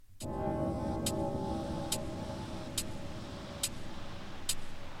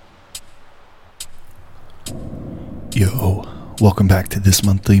Yo, welcome back to this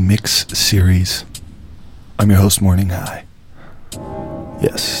monthly mix series. I'm your host, Morning High.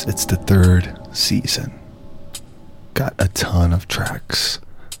 Yes, it's the third season. Got a ton of tracks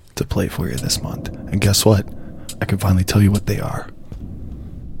to play for you this month. And guess what? I can finally tell you what they are.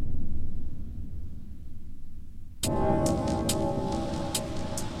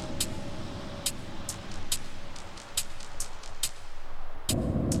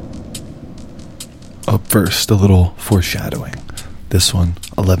 Up first, a little foreshadowing. This one,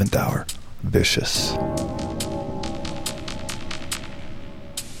 11th Hour, Vicious.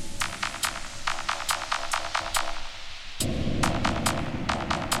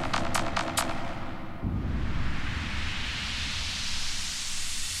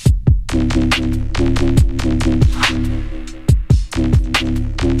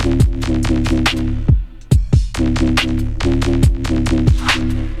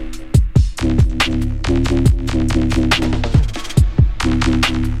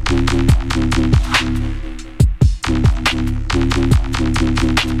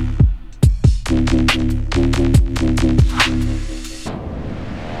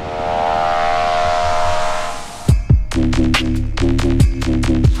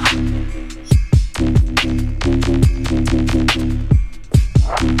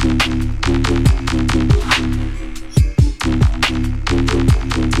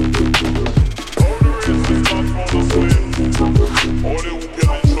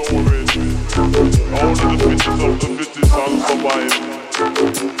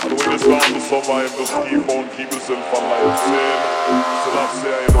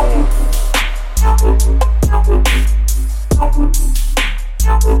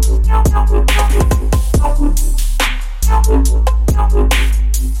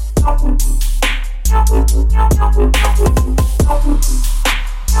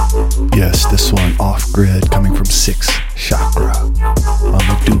 Yes, this one off-grid coming from Six Chakra on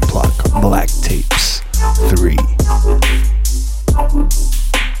the Duplock Black Tapes 3.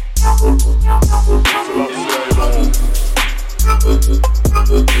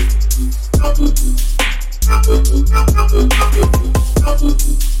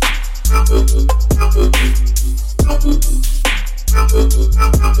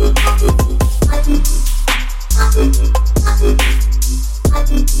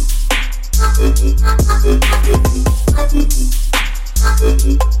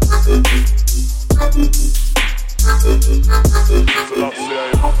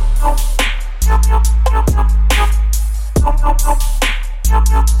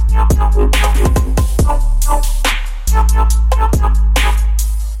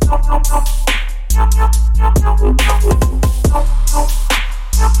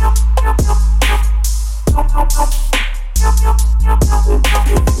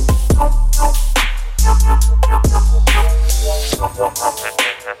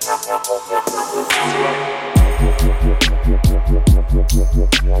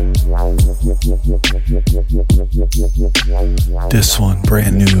 This one,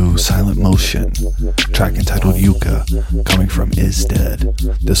 brand new, Silent Motion, track entitled Yuka, coming from Is Dead.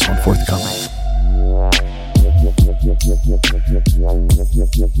 This one forthcoming.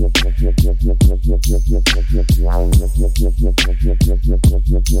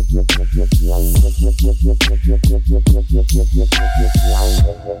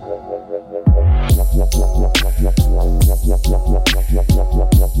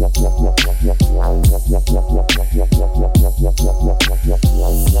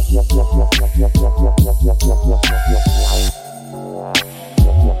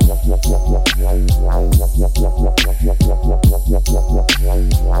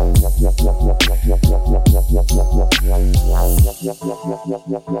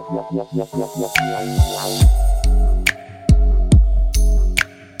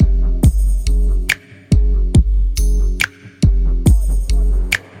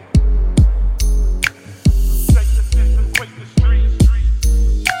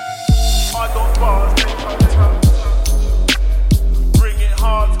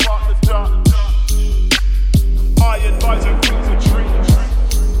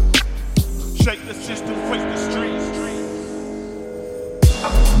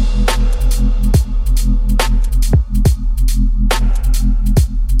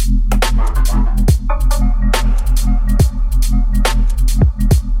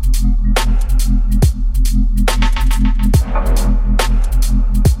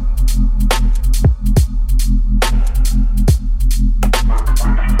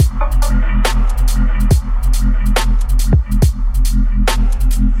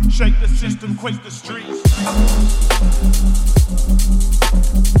 Shake the system, quake the streets.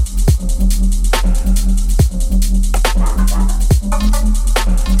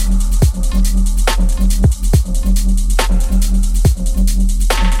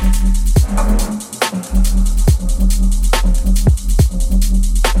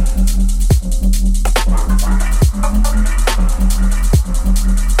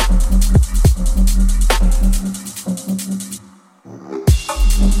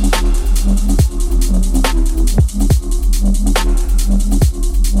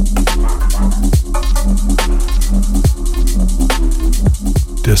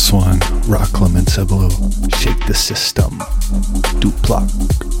 This one, Rocklam and Ceballo, Shake the System, Duplock.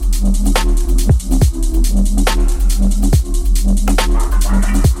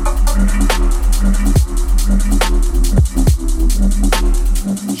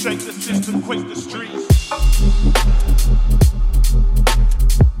 Shake the system, quake the streets.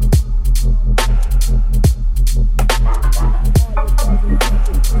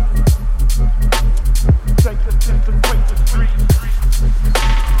 Shake the system, quake the streets.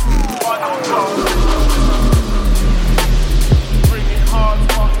 Bring it hard,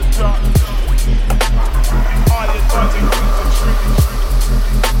 spark the dust. Iron rising, quake the streets.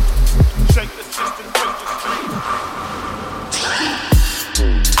 Shake the system, quake the streets.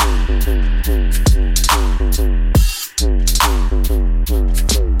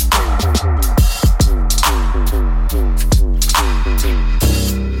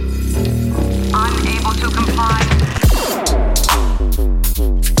 Unable to comply.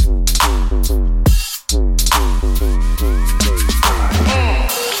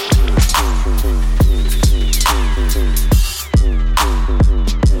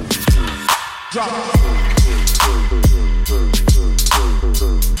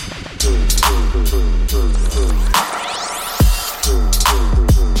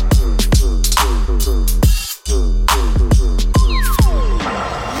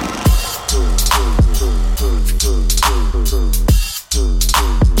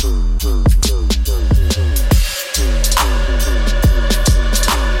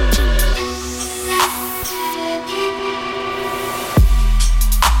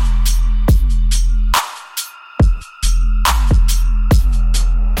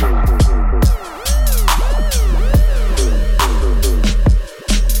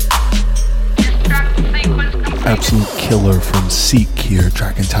 Absolute killer from Seek here,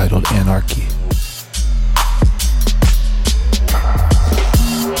 track entitled Anarchy.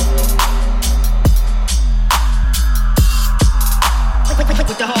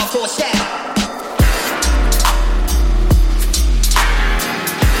 With the hardcore sound.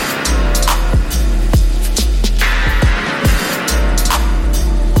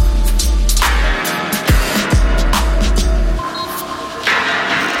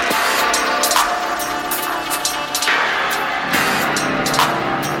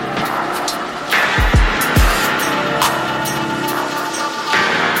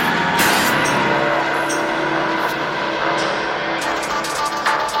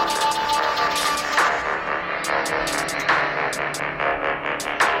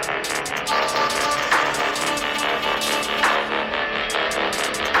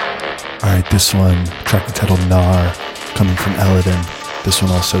 Alright, this one, track entitled Nar, coming from Aladdin. This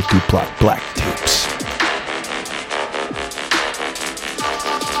one also Duplock Black Tapes.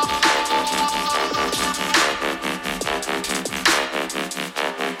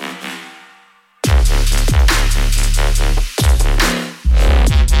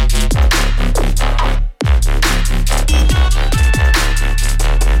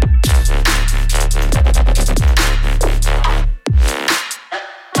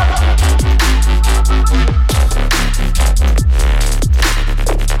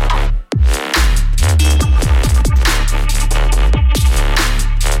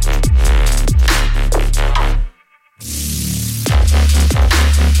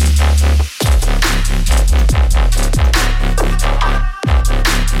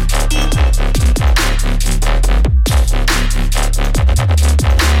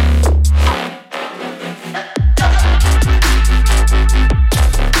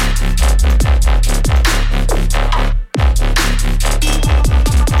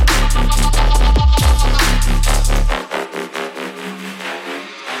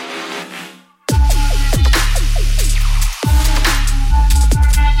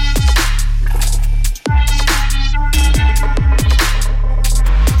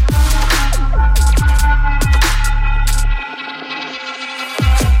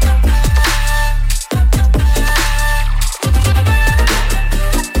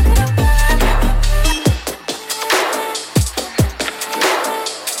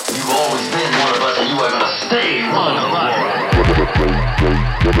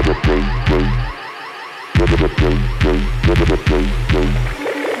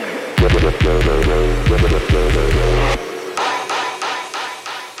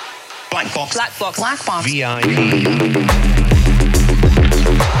 box. Black box. Black box. VIP.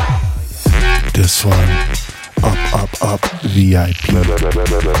 This one, up,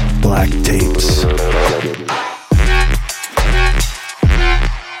 VIP. Black Tapes.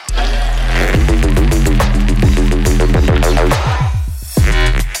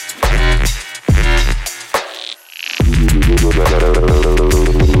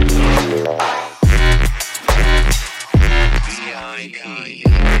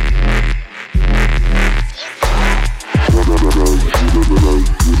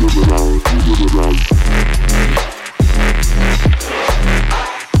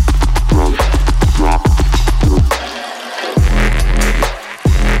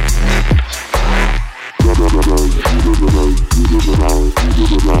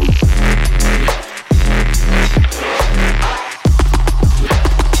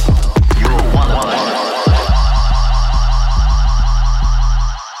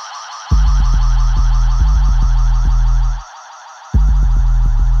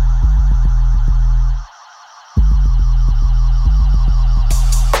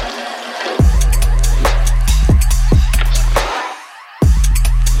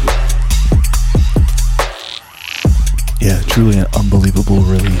 Truly an unbelievable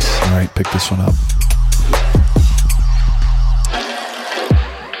release. All right, pick this one up.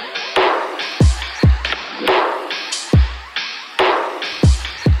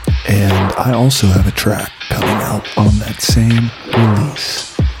 And I also have a track coming out on that same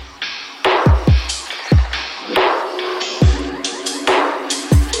release.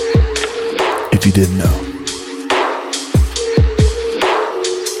 If you didn't know.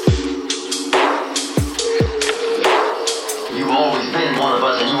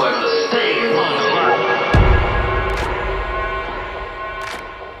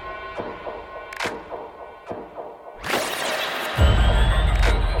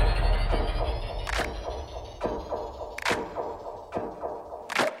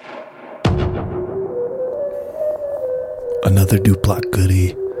 Another Duplock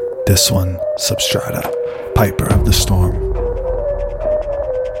goodie. This one, Substrata, Piper of the Storm.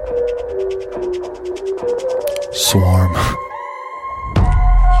 Swarm.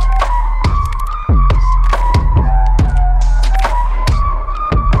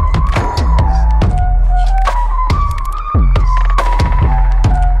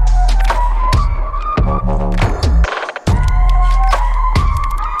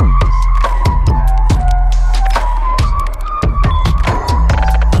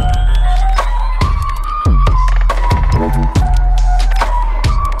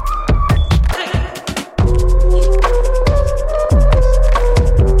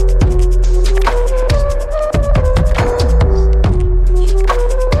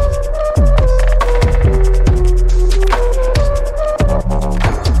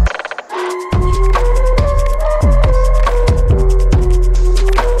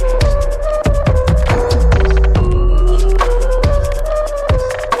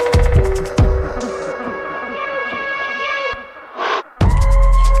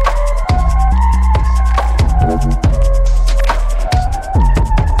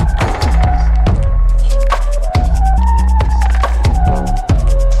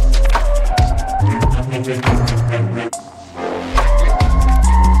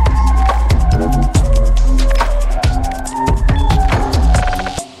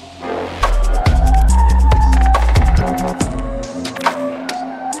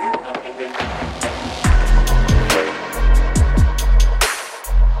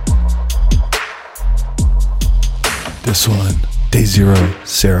 This one, Day Zero,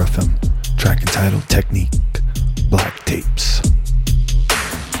 Seraphim, track entitled Technique, Black Tapes.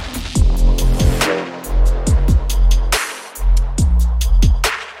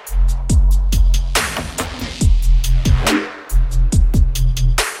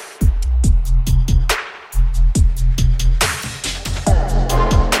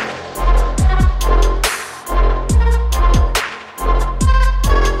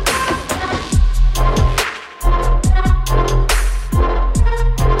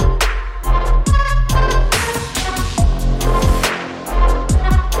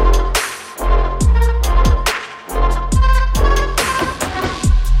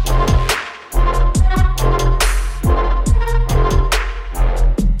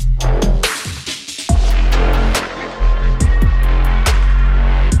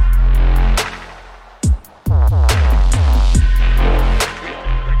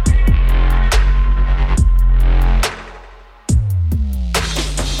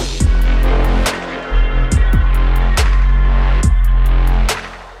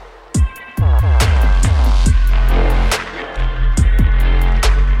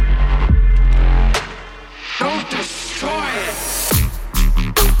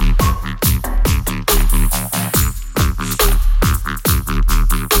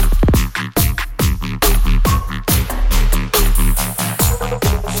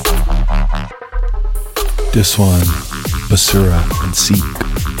 This one, Basura and Seek,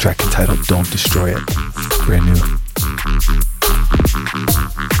 track entitled Don't Destroy It, brand new.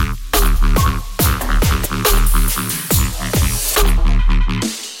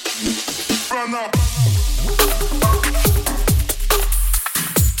 Run up.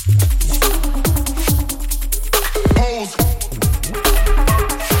 Pose.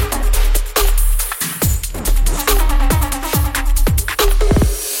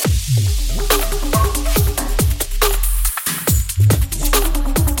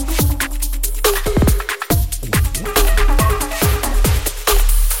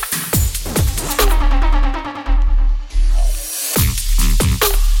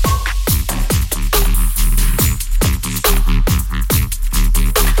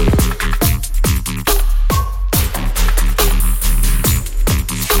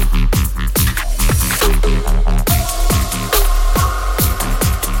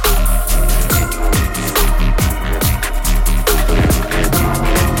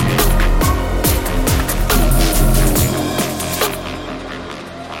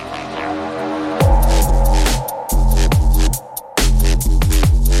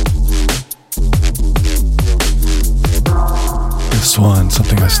 This one,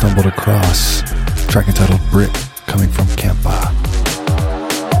 something I stumbled across, track entitled Brick, coming from Campa.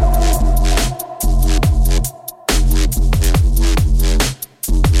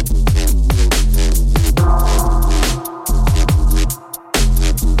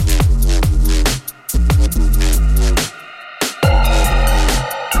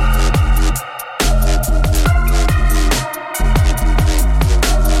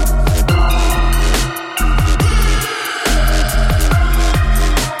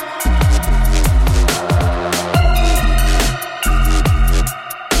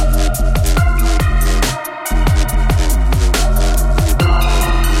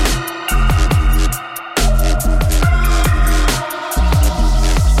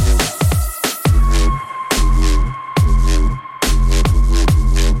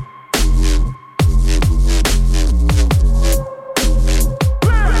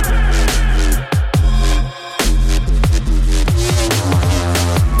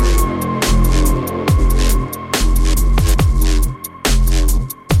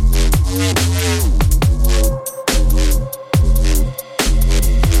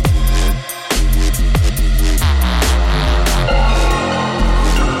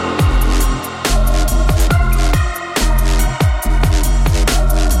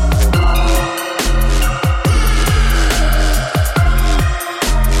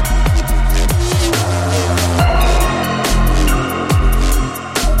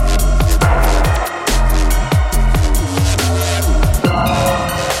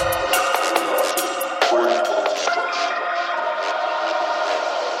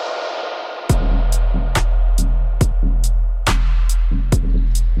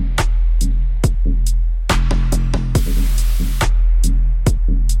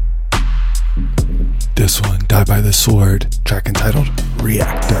 This one, Die by the Sword, track entitled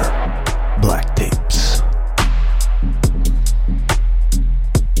Reactor, Black Tapes.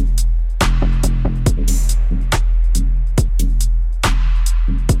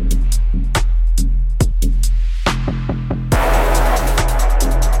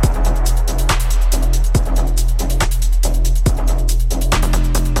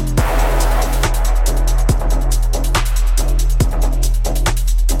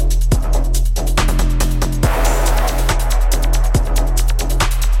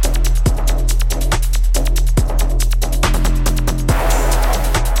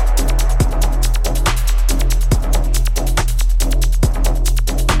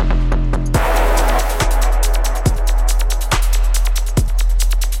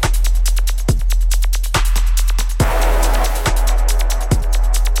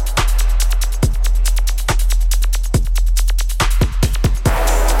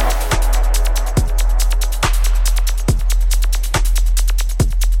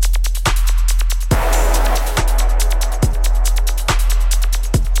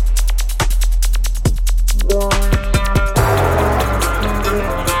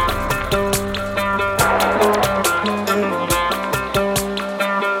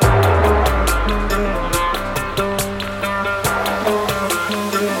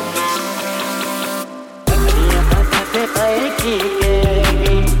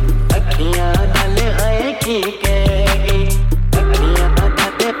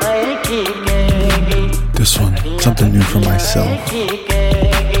 This one, something new for myself.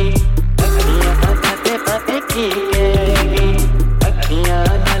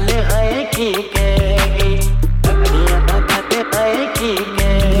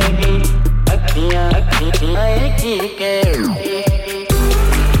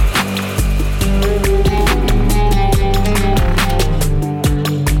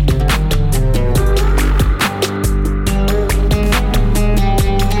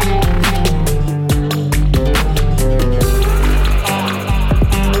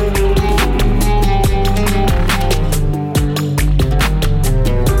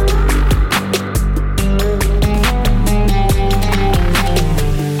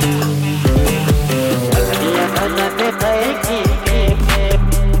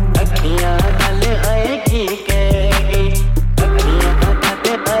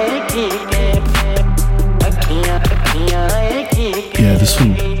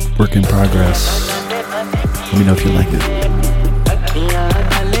 Work in progress. Let me know if you like it.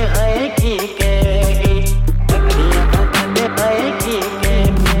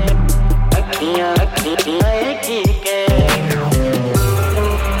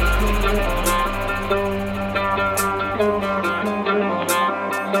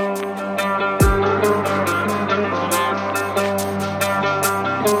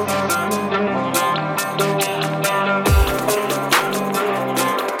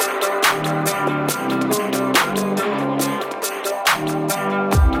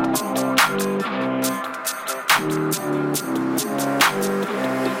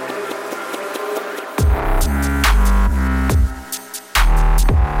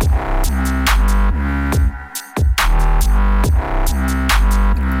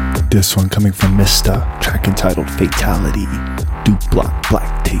 This one coming from Mista, track entitled Fatality, Duplock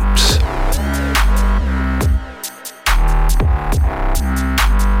Black Tapes.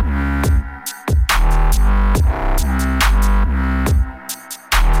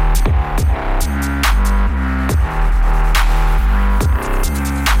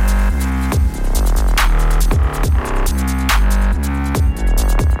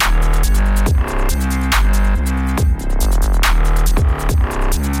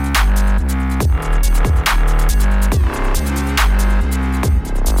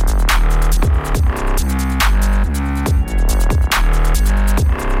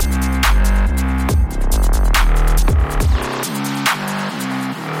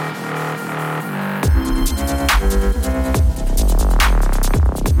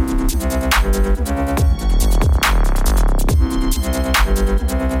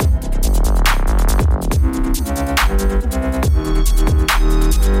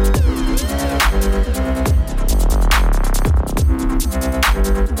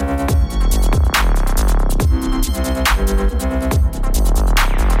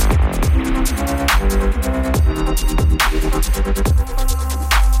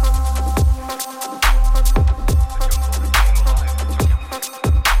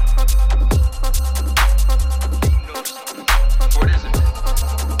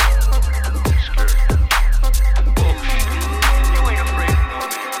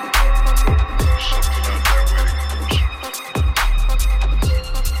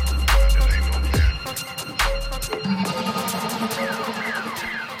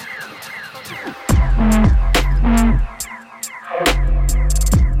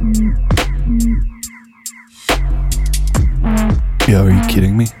 Yo, are you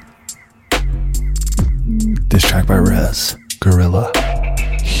kidding me? This track by Rez, Gorilla,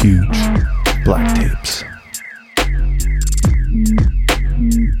 huge, Black Tapes.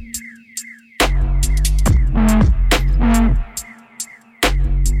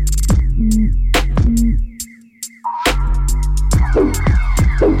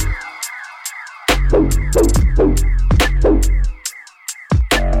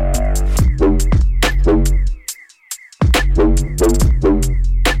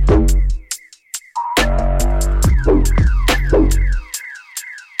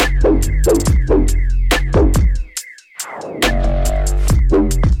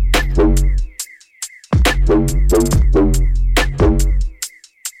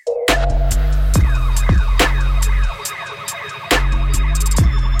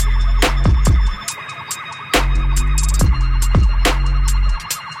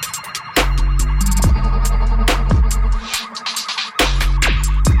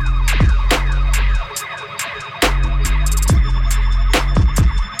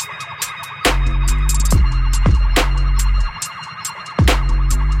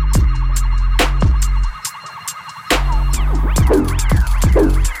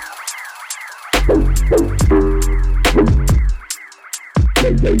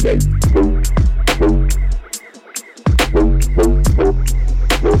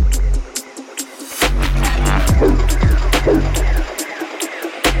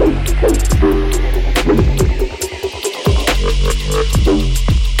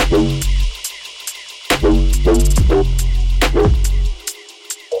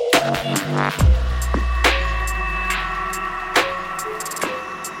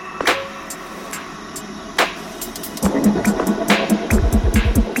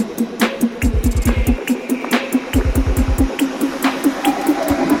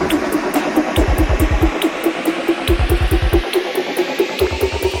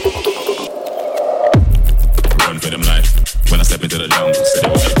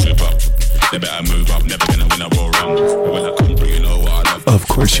 They better move up, never gonna win a roll round. But when I come through, you know what I love. Of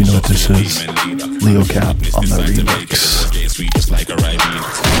course, you know what this is. Leo Cap on the remix. Getting sweet just like a Ribena.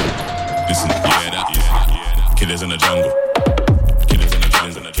 Listen, you hear that? Killers in the jungle. Killers in the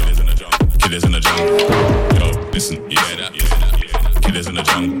jungle. Killers in the jungle. Killers in the jungle. Yo, listen, you hear that? Killers in the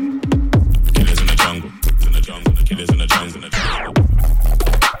jungle. Killers in the jungle. In the jungle. Killers in the jungle. In the jungle.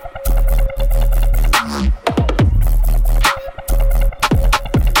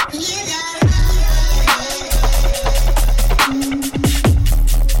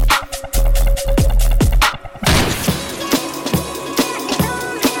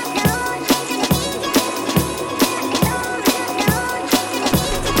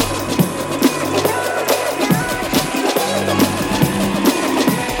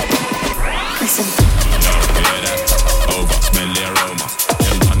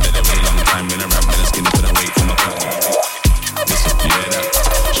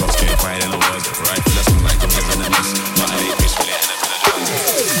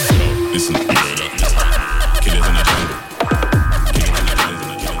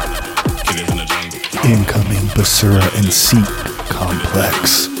 Incoming Basura and Seek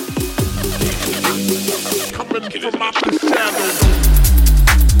Complex. Coming from out the shadows.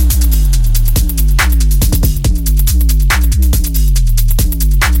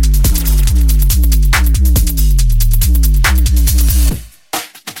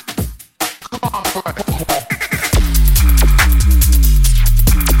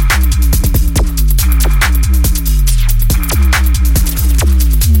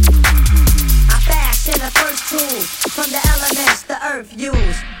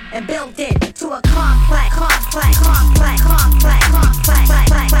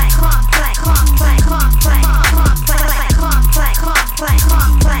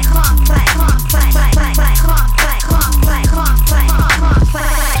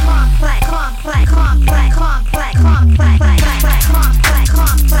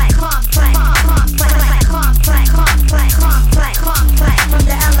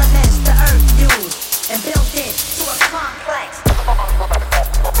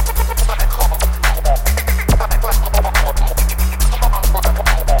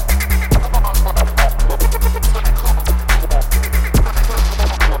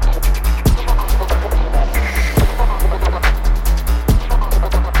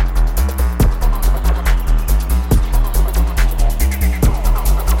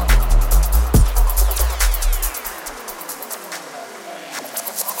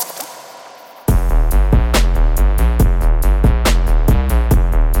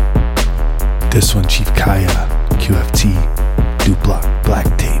 This one, Chief Kaya, QFT, Duplock, Black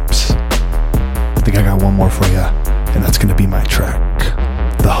Tapes. I think I got one more for you, and that's gonna be my track,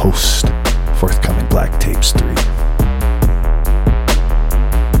 The Host, forthcoming Black Tapes 3.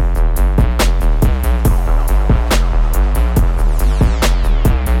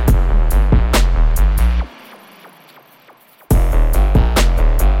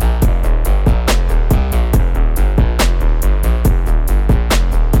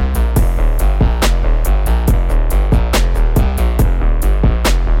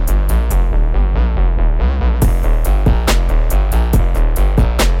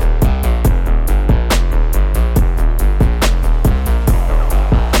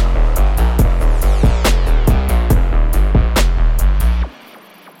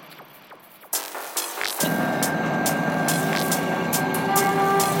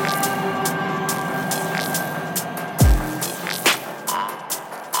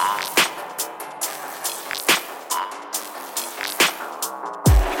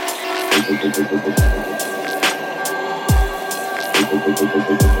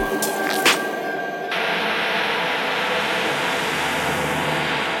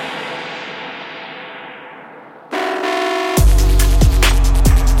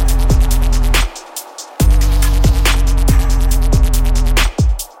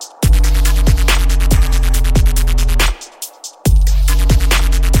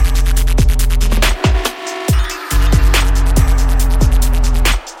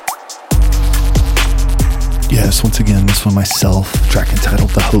 Once again, this one myself, track entitled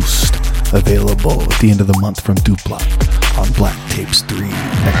The Host, available at the end of the month from Duplock on Black Tapes 3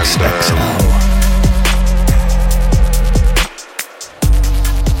 XXL.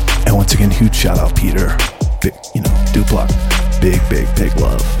 And once again, huge shout out Peter, big, Duplock, big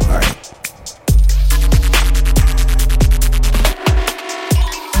love. All right.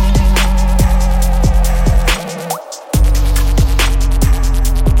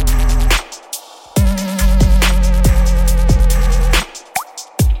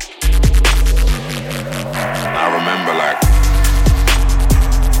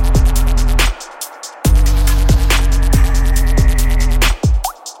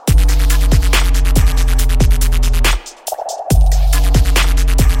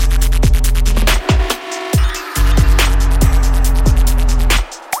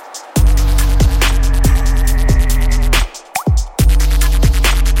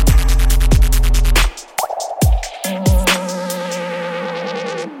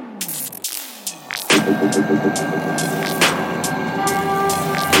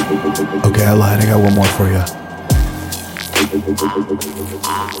 Okay, I lied. I got one more for you.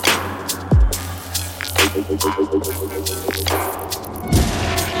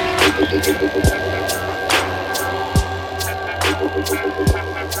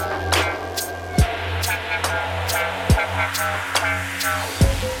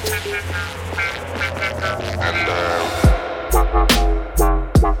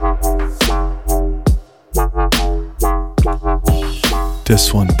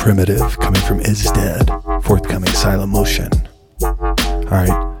 This one, Primitive, coming from Is Dead, forthcoming Silent Motion.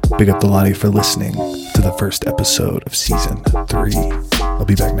 Alright, big up the Lottie for listening to the first episode of Season 3. I'll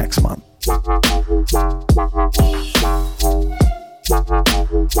be back next month.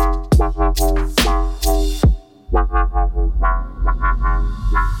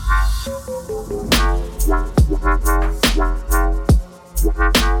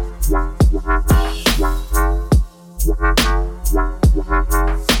 Wow.